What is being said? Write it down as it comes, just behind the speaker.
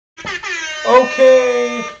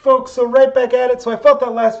Okay, folks, so right back at it. So I felt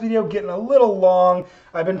that last video getting a little long.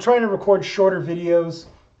 I've been trying to record shorter videos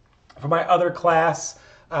for my other class.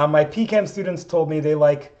 My PChem students told me they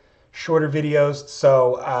like shorter videos,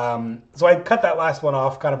 so I cut that last one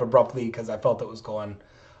off kind of abruptly because I felt it was going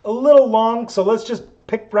a little long. So let's just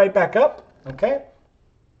pick right back up, okay?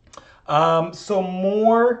 So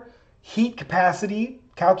more heat capacity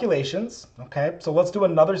calculations, okay? So let's do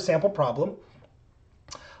another sample problem.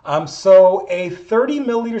 So a 30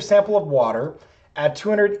 milliliter sample of water at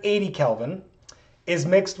 280 Kelvin is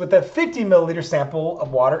mixed with a 50 milliliter sample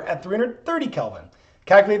of water at 330 Kelvin.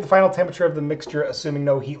 Calculate the final temperature of the mixture assuming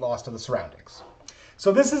no heat loss to the surroundings.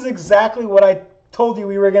 So this is exactly what I told you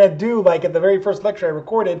we were going to do, like at the very first lecture I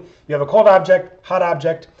recorded. You have a cold object, hot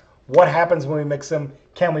object. What happens when we mix them?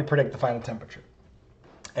 Can we predict the final temperature?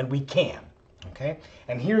 And we can, okay?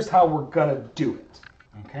 And here's how we're going to do it,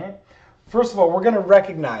 okay? First of all, we're going to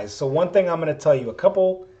recognize, so one thing I'm going to tell you, a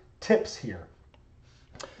couple tips here.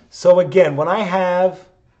 So again, when I have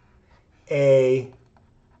a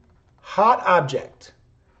hot object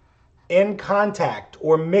in contact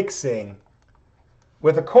or mixing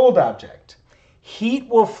with a cold object, heat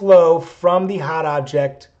will flow from the hot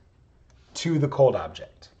object to the cold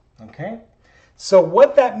object, okay? So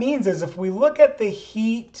what that means is if we look at the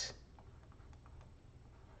heat,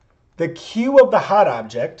 the Q of the hot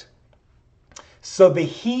object, so the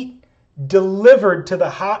heat delivered to the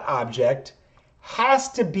hot object has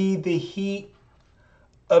to be the heat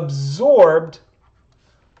absorbed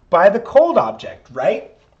by the cold object,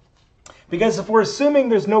 right? Because if we're assuming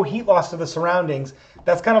there's no heat loss to the surroundings,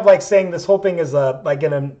 that's kind of like saying this whole thing is like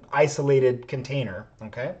in an isolated container,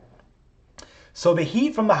 okay? So the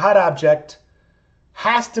heat from the hot object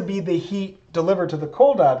has to be the heat delivered to the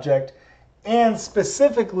cold object, and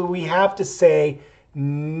specifically we have to say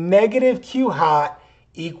negative Q hot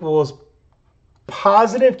equals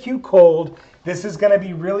positive Q cold. This is going to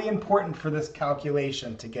be really important for this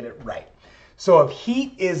calculation to get it right. So if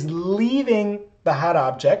heat is leaving the hot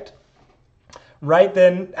object, right,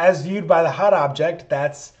 then as viewed by the hot object,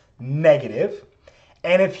 that's negative.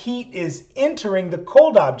 And if heat is entering the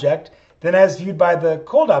cold object, then as viewed by the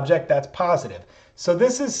cold object, that's positive. So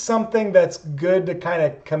this is something that's good to kind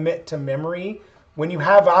of commit to memory. When you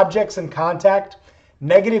have objects in contact,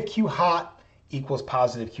 negative Q hot equals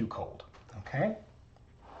positive Q cold, okay?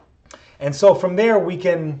 And so from there we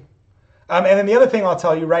can, and then the other thing I'll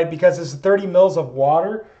tell you, right, because it's 30 mils of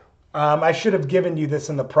water, I should have given you this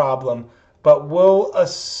in the problem, but we'll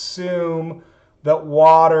assume that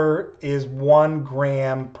water is 1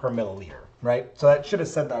 gram per milliliter, right? So that should have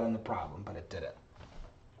said that in the problem, but it didn't.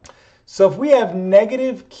 So if we have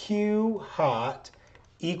negative Q hot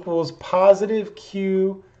equals positive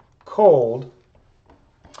Q cold,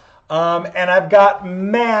 and I've got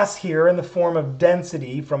mass here in the form of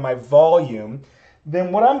density from my volume,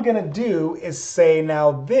 then what I'm going to do is say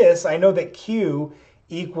now this, I know that Q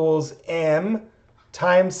equals M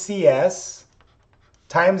times CS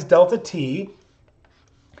times delta T,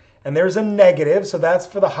 and there's a negative, so that's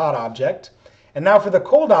for the hot object. And now for the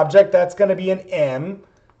cold object, that's going to be an M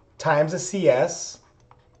times a CS,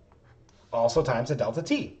 also times a delta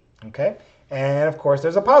T, okay? And of course,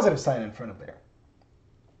 there's a positive sign in front of there.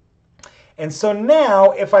 And so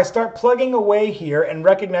now, if I start plugging away here and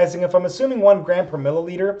recognizing if I'm assuming 1 gram per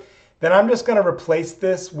milliliter, then I'm just going to replace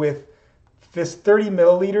this with this 30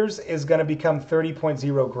 milliliters is going to become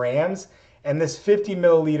 30.0 grams, and this 50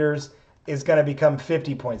 milliliters is going to become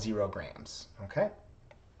 50.0 grams, okay?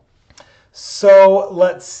 So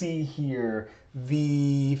let's see here.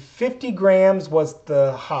 The 50 grams was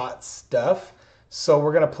the hot stuff, so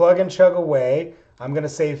we're going to plug and chug away. I'm going to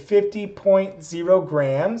say 50.0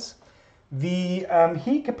 grams. The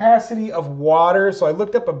heat capacity of water, so I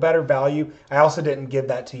looked up a better value. I also didn't give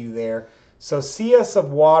that to you there. So CS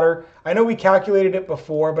of water, I know we calculated it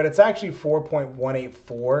before, but it's actually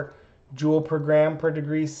 4.184 joule per gram per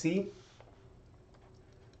degree C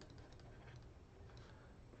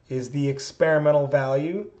is the experimental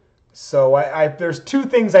value. So there's two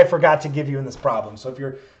things I forgot to give you in this problem. So if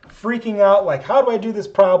you're freaking out, like, how do I do this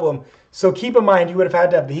problem? So keep in mind, you would have had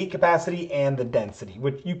to have the heat capacity and the density,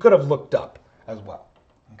 which you could have looked up as well,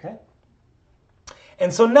 okay?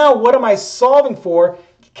 And so now what am I solving for?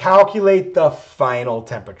 Calculate the final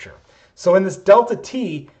temperature. So in this delta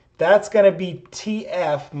T, that's going to be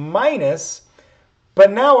TF minus,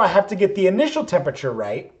 but now I have to get the initial temperature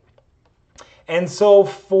right. And so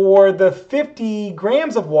for the 50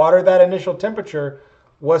 grams of water, that initial temperature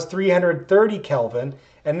was 330 Kelvin.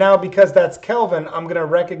 And now because that's Kelvin, I'm going to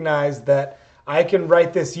recognize that I can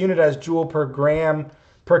write this unit as joule per gram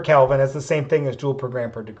per per Kelvin is the same thing as joule per gram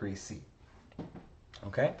per degree C.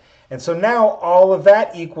 Okay, and so now all of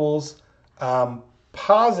that equals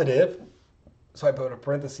positive. So I put a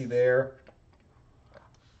parenthesis there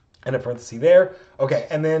and a parenthesis there. Okay,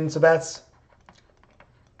 and then so that's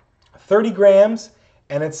 30 grams,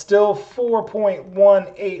 and it's still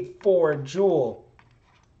 4.184 joule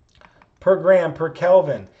per gram per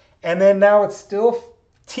Kelvin. And then now it's still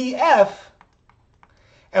TF,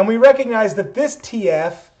 and we recognize that this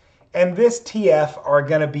TF and this TF are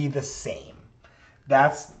going to be the same.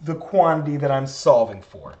 That's the quantity that I'm solving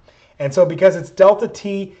for. And so because it's delta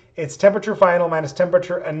T, it's temperature final minus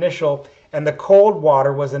temperature initial, and the cold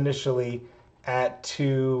water was initially at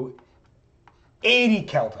 280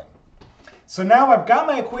 Kelvin. So now I've got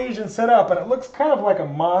my equation set up, and it looks kind of like a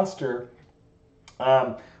monster.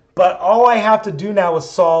 But all I have to do now is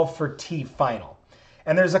solve for T final.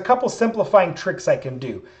 And there's a couple simplifying tricks I can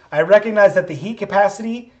do. I recognize that the heat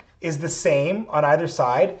capacity is the same on either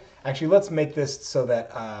side. Actually, let's make this so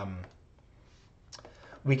that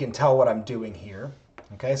we can tell what I'm doing here.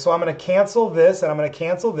 Okay, so I'm going to cancel this and I'm going to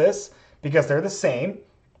cancel this because they're the same.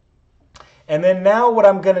 And then now what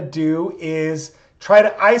I'm going to do is try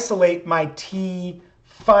to isolate my T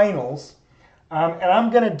finals. And I'm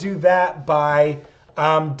going to do that by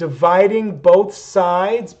dividing both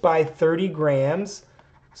sides by 30 grams.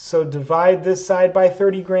 So divide this side by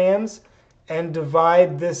 30 grams and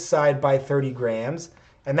divide this side by 30 grams.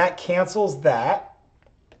 And that cancels that.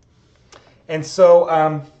 And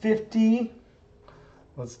so 50,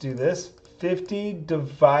 let's do this. 50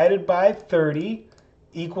 divided by 30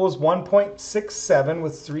 equals 1.67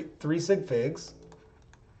 with three sig figs.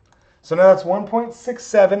 So now that's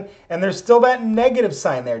 1.67, and there's still that negative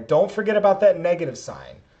sign there. Don't forget about that negative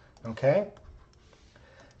sign, okay?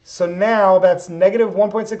 So now that's negative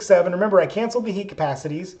 1.67. Remember, I canceled the heat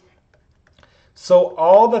capacities. So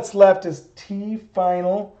all that's left is T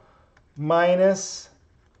final minus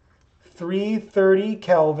 330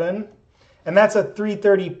 Kelvin. And that's a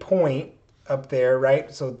 330 point up there,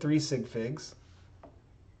 right? So 3 sig figs.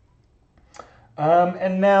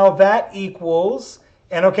 And now that equals...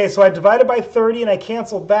 And okay, so I divided by 30 and I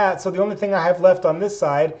canceled that. So the only thing I have left on this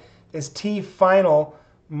side is T final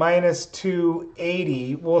minus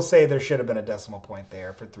 280. We'll say there should have been a decimal point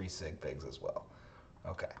there for 3 sig figs as well.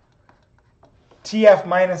 Okay. TF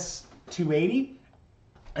minus 280.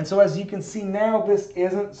 And so as you can see now, this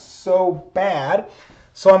isn't so bad.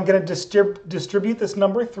 So I'm going to distribute this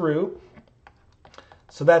number through.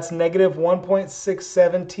 So that's negative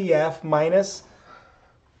 1.67 TF minus...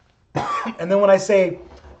 And then when I say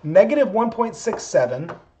negative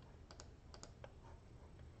 1.67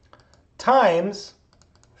 times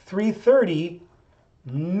 330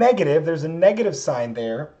 negative, there's a negative sign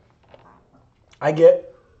there, I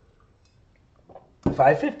get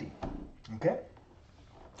 550, okay?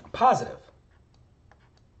 Positive.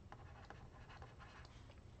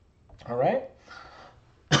 All right?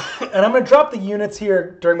 And I'm going to drop the units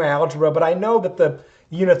here during my algebra, but I know that the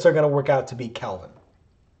units are going to work out to be Kelvin.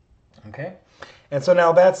 Okay, and so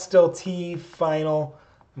now that's still T final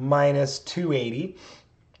minus 280.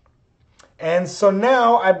 And so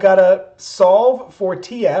now I've got to solve for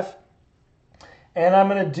TF, and I'm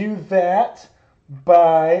going to do that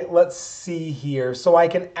by, let's see here. So I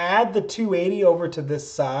can add the 280 over to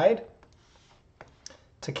this side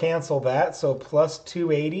to cancel that. So plus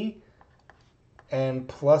 280 and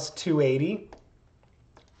plus 280.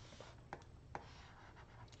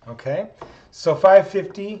 Okay, so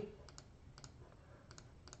 550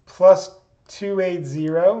 plus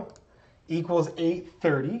 280 equals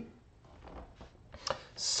 830.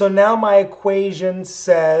 So now my equation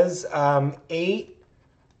says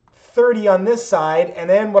 830 on this side. And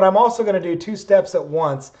then what I'm also going to do, 2 steps at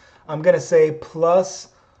once, I'm going to say plus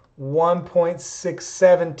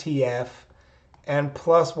 1.67 TF and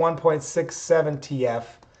plus 1.67 TF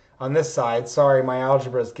on this side. Sorry, my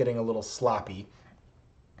algebra is getting a little sloppy.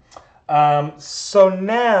 So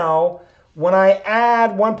now... when I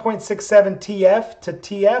add 1.67 TF to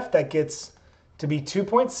TF, that gets to be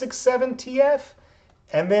 2.67 TF.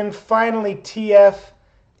 And then finally, TF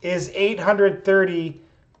is 830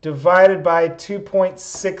 divided by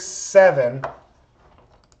 2.67.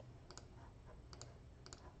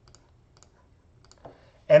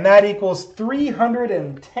 And that equals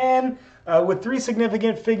 310. With 3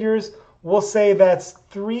 significant figures, we'll say that's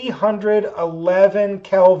 311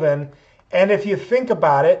 Kelvin. And if you think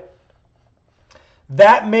about it,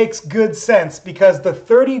 that makes good sense because the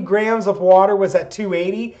 30 grams of water was at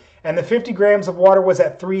 280 and the 50 grams of water was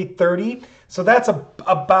at 330. So that's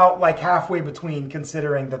about like halfway between,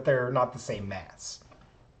 considering that they're not the same mass.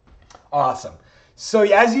 Awesome. So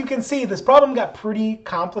as you can see, this problem got pretty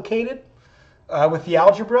complicated with the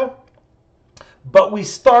algebra. But we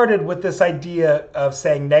started with this idea of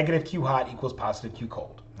saying negative Q hot equals positive Q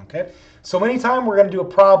cold. Okay? So anytime we're going to do a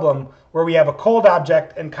problem where we have a cold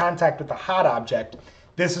object in contact with a hot object,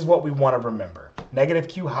 this is what we want to remember. Negative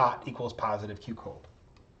Q hot equals positive Q cold.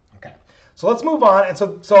 Okay. So let's move on. And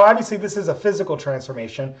so obviously this is a physical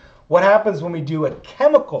transformation. What happens when we do a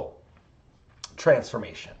chemical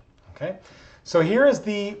transformation? Okay. So here is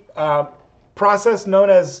the process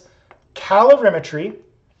known as calorimetry.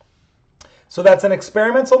 So that's an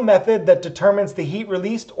experimental method that determines the heat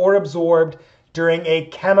released or absorbed during a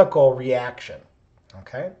chemical reaction.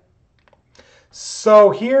 Okay.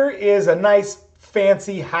 So here is a nice,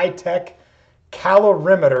 fancy, high-tech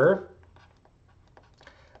calorimeter.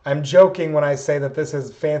 I'm joking when I say that this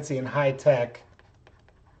is fancy and high-tech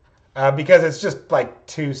because it's just like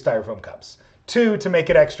 2 styrofoam cups. 2 to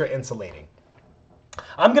make it extra insulating.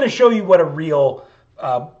 I'm going to show you what a real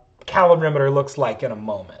calorimeter looks like in a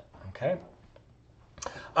moment. Okay.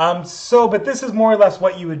 But this is more or less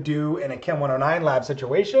what you would do in a Chem 109 lab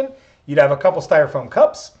situation. You'd have a couple styrofoam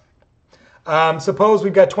cups. Suppose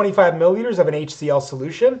we've got 25 milliliters of an HCl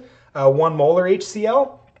solution, 1 molar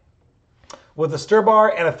HCl, with a stir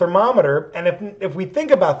bar and a thermometer. And if we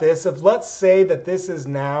think about this, if let's say that this is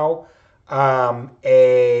now so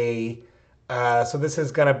this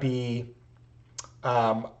is going to be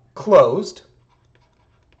closed,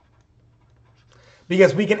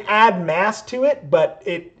 because we can add mass to it, but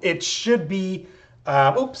it should be,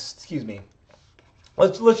 excuse me.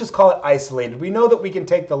 Let's just call it isolated. We know that we can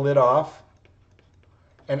take the lid off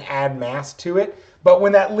and add mass to it, but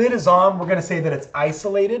when that lid is on, we're going to say that it's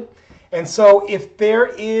isolated. And so if there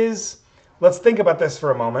is, let's think about this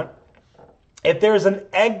for a moment. If there's an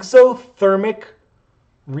exothermic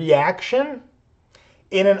reaction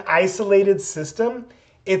in an isolated system,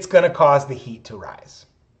 it's going to cause the heat to rise.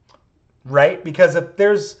 Right? Because if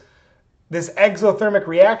there's this exothermic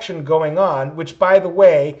reaction going on, which, by the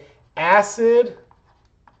way, acid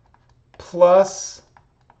plus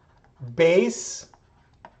base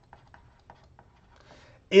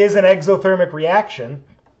is an exothermic reaction.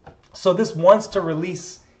 So this wants to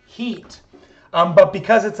release heat. But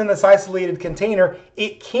because it's in this isolated container,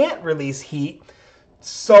 it can't release heat.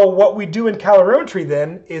 So what we do in calorimetry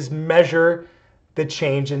then is measure the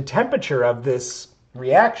change in temperature of this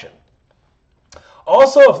reaction.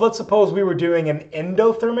 Also, if let's suppose we were doing an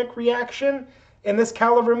endothermic reaction in this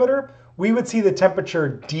calorimeter, we would see the temperature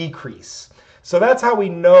decrease. So that's how we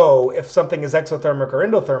know if something is exothermic or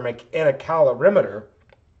endothermic in a calorimeter.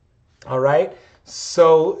 All right.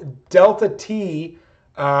 So delta T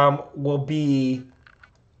will be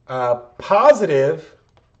positive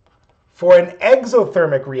for an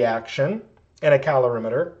exothermic reaction in a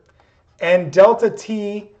calorimeter, and delta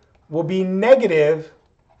T will be negative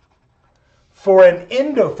for an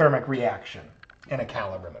endothermic reaction in a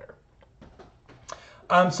calorimeter.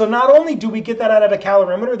 So not only do we get that out of a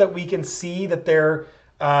calorimeter, that we can see that there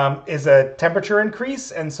is a temperature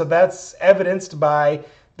increase, and so that's evidenced by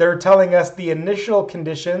they're telling us the initial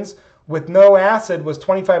conditions with no acid was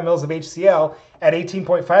 25 mils of HCl at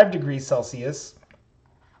 18.5 degrees Celsius.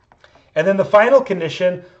 And then the final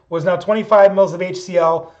condition was now 25 mils of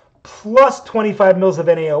HCl plus 25 mils of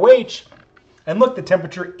NaOH. And look, the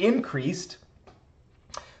temperature increased.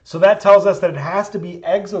 So that tells us that it has to be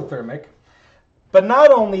exothermic. But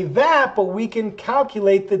not only that, but we can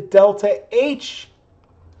calculate the delta H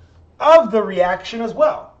of the reaction as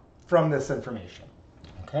well from this information.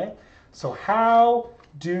 Okay? So how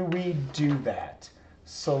do we do that?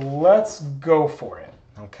 So let's go for it.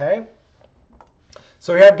 Okay?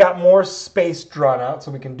 So here I've got more space drawn out so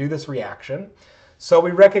we can do this reaction. So we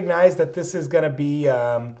recognize that this is going to be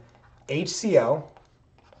HCl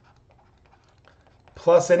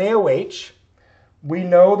plus NaOH. We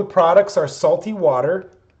know the products are salty water,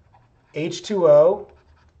 H2O,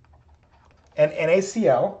 and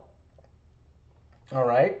NaCl. All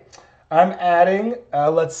right. I'm adding,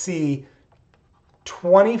 let's see,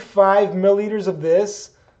 25 milliliters of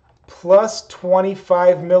this plus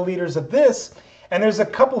 25 milliliters of this. And there's a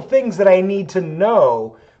couple things that I need to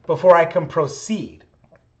know before I can proceed.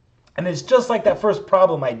 And it's just like that first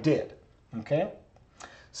problem I did. Okay?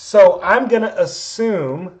 So I'm going to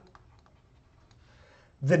assume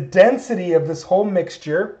the density of this whole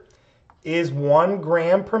mixture is 1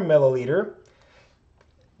 gram per milliliter.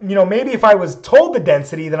 You know, maybe if I was told the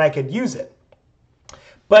density, then I could use it.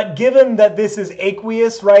 But given that this is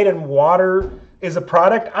aqueous, right, and water is a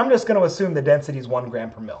product, I'm just going to assume the density is 1 gram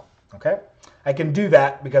per mil. Okay? I can do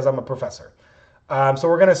that because I'm a professor. So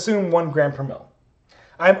we're going to assume 1 gram per mil.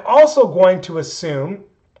 I'm also going to assume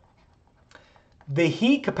the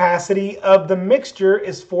heat capacity of the mixture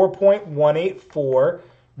is 4.184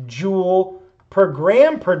 joule per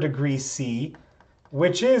gram per degree C,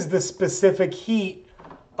 which is the specific heat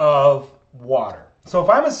of water. So if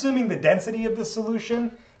I'm assuming the density of the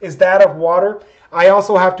solution is that of water, I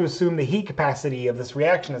also have to assume the heat capacity of this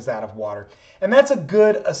reaction is that of water. And that's a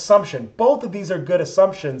good assumption. Both of these are good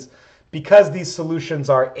assumptions because these solutions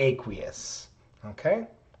are aqueous. Okay?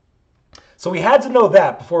 So we had to know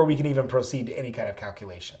that before we can even proceed to any kind of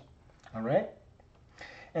calculation. All right?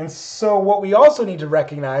 And so what we also need to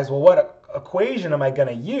recognize, well, what equation am I going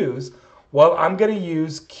to use? Well, I'm going to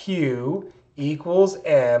use Q equals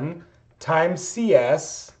M times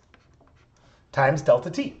CS times delta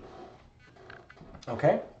T.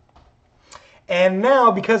 Okay? And now,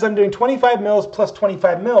 because I'm doing 25 mils plus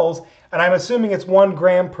 25 mils, and I'm assuming it's 1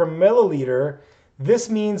 gram per milliliter, this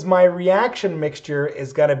means my reaction mixture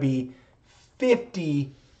is going to be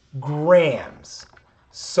 50 grams.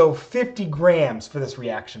 So 50 grams for this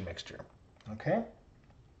reaction mixture. Okay?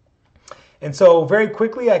 And so very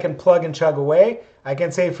quickly I can plug and chug away. I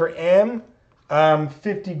can say for M,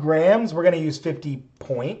 50 grams, we're going to use 50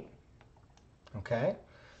 point. Okay?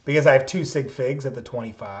 Because I have 2 sig figs at the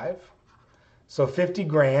 25. So 50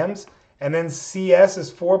 grams. And then CS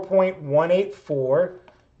is 4.184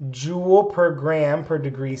 joule per gram per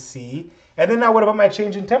degree C. And then now what about my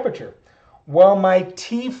change in temperature? Well, my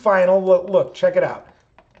T final, look, check it out.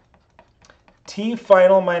 T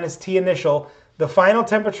final minus T initial. The final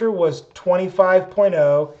temperature was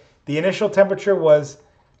 25.0. The initial temperature was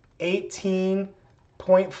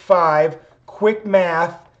 18.5. Quick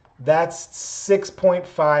math, that's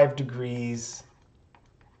 6.5 degrees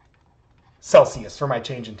Celsius for my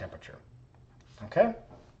change in temperature. Okay?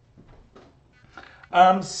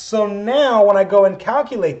 So now when I go and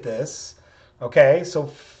calculate this, okay, so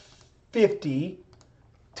 50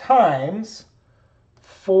 times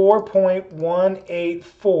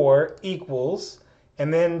 4.184 equals,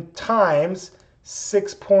 and then times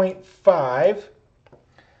 6.5.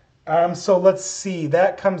 So let's see,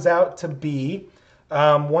 that comes out to be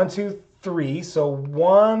 1, 2, 3. So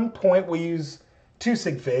 1 point, we use 2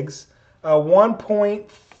 sig figs,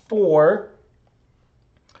 1.4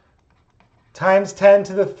 times 10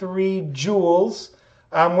 to the 3 joules,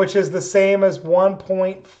 which is the same as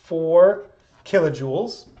 1.4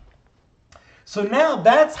 kilojoules. So now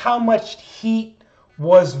that's how much heat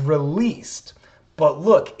was released. But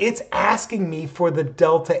look, it's asking me for the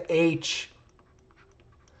delta H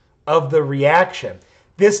of the reaction.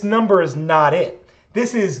 This number is not it.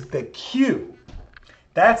 This is the Q.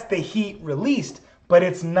 That's the heat released, but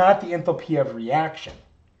it's not the enthalpy of reaction.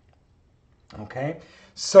 Okay?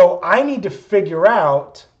 So I need to figure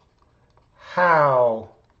out how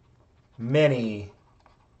many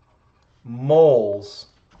moles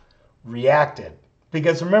reacted.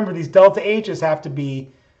 Because remember, these delta H's have to be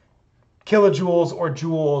kilojoules or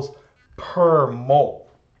joules per mole.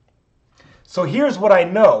 So here's what I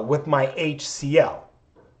know with my HCl.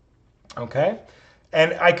 Okay?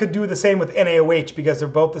 And I could do the same with NaOH because they're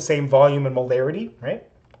both the same volume and molarity, right?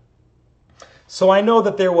 So I know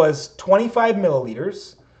that there was 25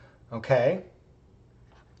 milliliters, okay?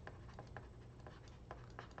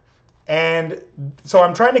 And so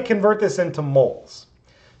I'm trying to convert this into moles.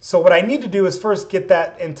 So what I need to do is first get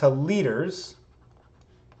that into liters,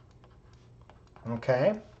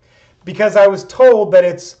 okay? Because I was told that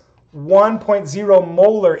it's 1.0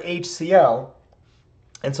 molar HCl,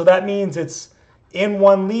 and so that means it's in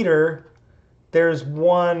 1 liter, there's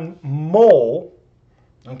 1 mole,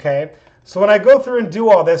 okay? So when I go through and do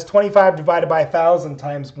all this, 25 divided by 1,000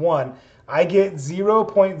 times 1, I get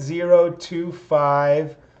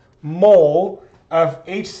 0.025 mole of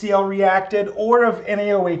HCl reacted or of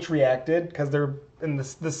NaOH reacted, because they're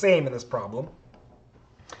the same in this problem.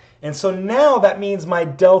 And so now that means my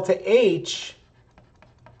delta H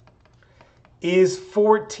is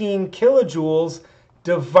 14 kilojoules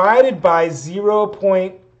divided by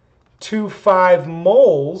 0.25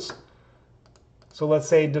 moles. So let's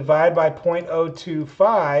say divide by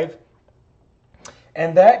 0.025,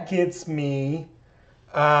 and that gets me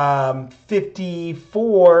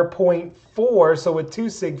 54.4. So with 2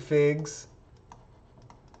 sig figs,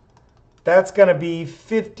 that's going to be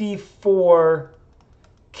 54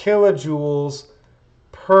 kilojoules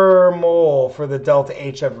per mole for the delta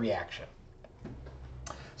H of reaction.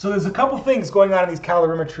 So there's a couple things going on in these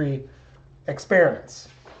calorimetry experiments.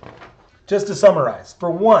 Just to summarize, for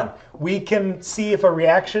one, we can see if a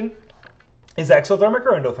reaction is exothermic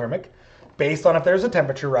or endothermic based on if there's a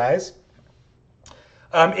temperature rise.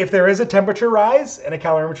 If there is a temperature rise in a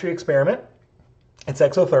calorimetry experiment, it's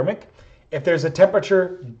exothermic. If there's a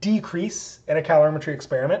temperature decrease in a calorimetry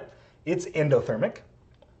experiment, it's endothermic.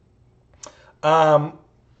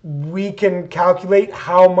 We can calculate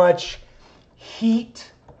how much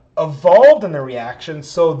heat evolved in the reaction,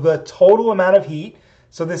 so the total amount of heat.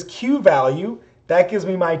 So this Q value, that gives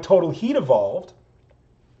me my total heat evolved.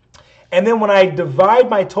 And then when I divide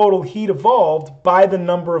my total heat evolved by the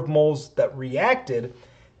number of moles that reacted,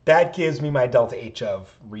 that gives me my delta H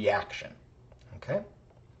of reaction. Okay.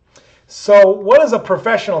 So what does a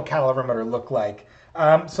professional calorimeter look like?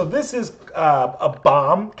 So this is a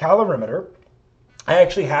bomb calorimeter. I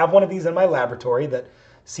actually have one of these in my laboratory that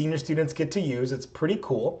senior students get to use. It's pretty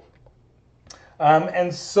cool.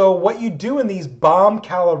 And so what you do in these bomb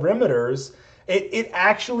calorimeters, it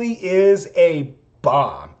actually is a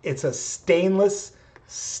bomb. It's a stainless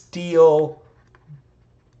steel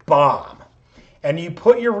bomb. And you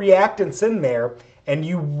put your reactants in there and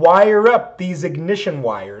you wire up these ignition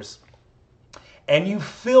wires. And you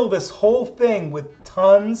fill this whole thing with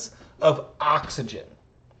tons of oxygen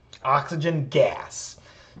gas.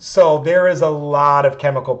 So there is a lot of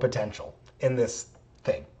chemical potential in this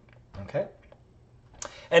thing, okay?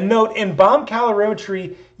 And note, in bomb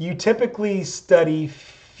calorimetry, you typically study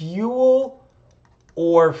fuel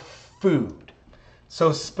or food.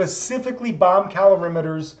 So specifically, bomb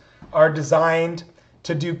calorimeters are designed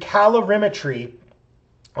to do calorimetry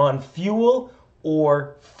on fuel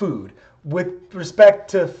or food. With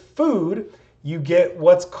respect to food, you get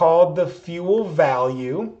what's called the fuel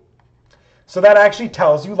value. So that actually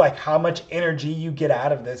tells you like how much energy you get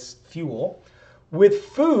out of this fuel. With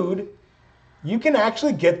food, you can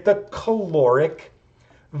actually get the caloric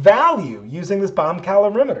value using this bomb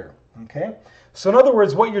calorimeter. Okay? So in other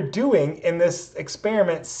words, what you're doing in this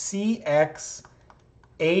experiment, CXHY,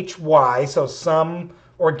 so some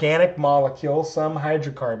organic molecule, some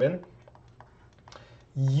hydrocarbon,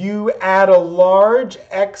 you add a large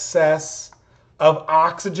excess of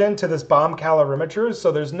oxygen to this bomb calorimeter,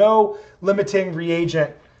 so there's no limiting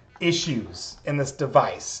reagent issues in this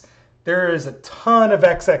device. There is a ton of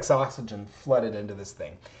excess oxygen flooded into this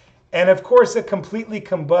thing. And of course, it completely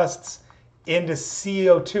combusts into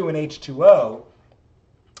CO2 and H2O,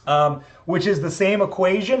 which is the same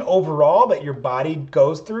equation overall that your body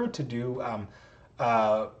goes through to do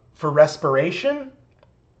for respiration,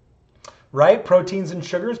 right? Proteins and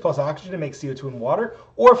sugars plus oxygen to make CO2 and water,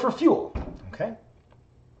 or for fuel, okay?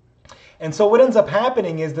 And so what ends up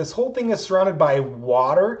happening is this whole thing is surrounded by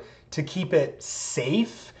water to keep it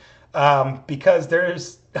safe, because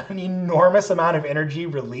there's an enormous amount of energy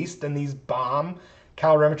released in these bomb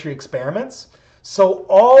calorimetry experiments. So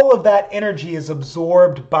all of that energy is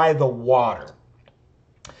absorbed by the water.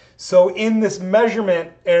 So in this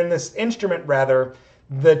measurement, in this instrument rather,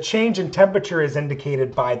 the change in temperature is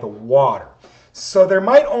indicated by the water. So there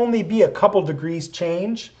might only be a couple degrees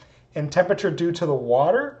change in temperature due to the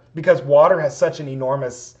water, because water has such an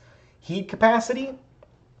enormous heat capacity.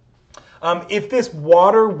 If this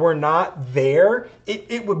water were not there,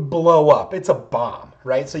 it would blow up. It's a bomb,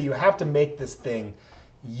 right? So you have to make this thing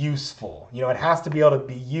useful. You know, it has to be able to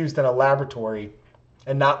be used in a laboratory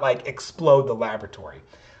and not like explode the laboratory.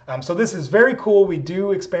 So this is very cool. We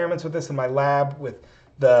do experiments with this in my lab with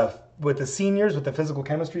the seniors, with the physical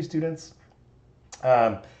chemistry students,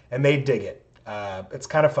 and they dig it. It's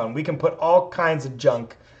kind of fun. We can put all kinds of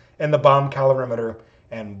junk in the bomb calorimeter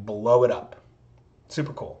and blow it up.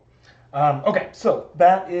 Super cool. Okay, so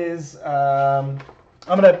that is, I'm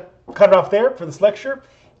going to cut it off there for this lecture.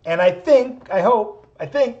 And I think I'll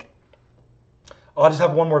just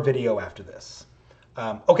have one more video after this.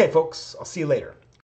 Okay, folks, I'll see you later.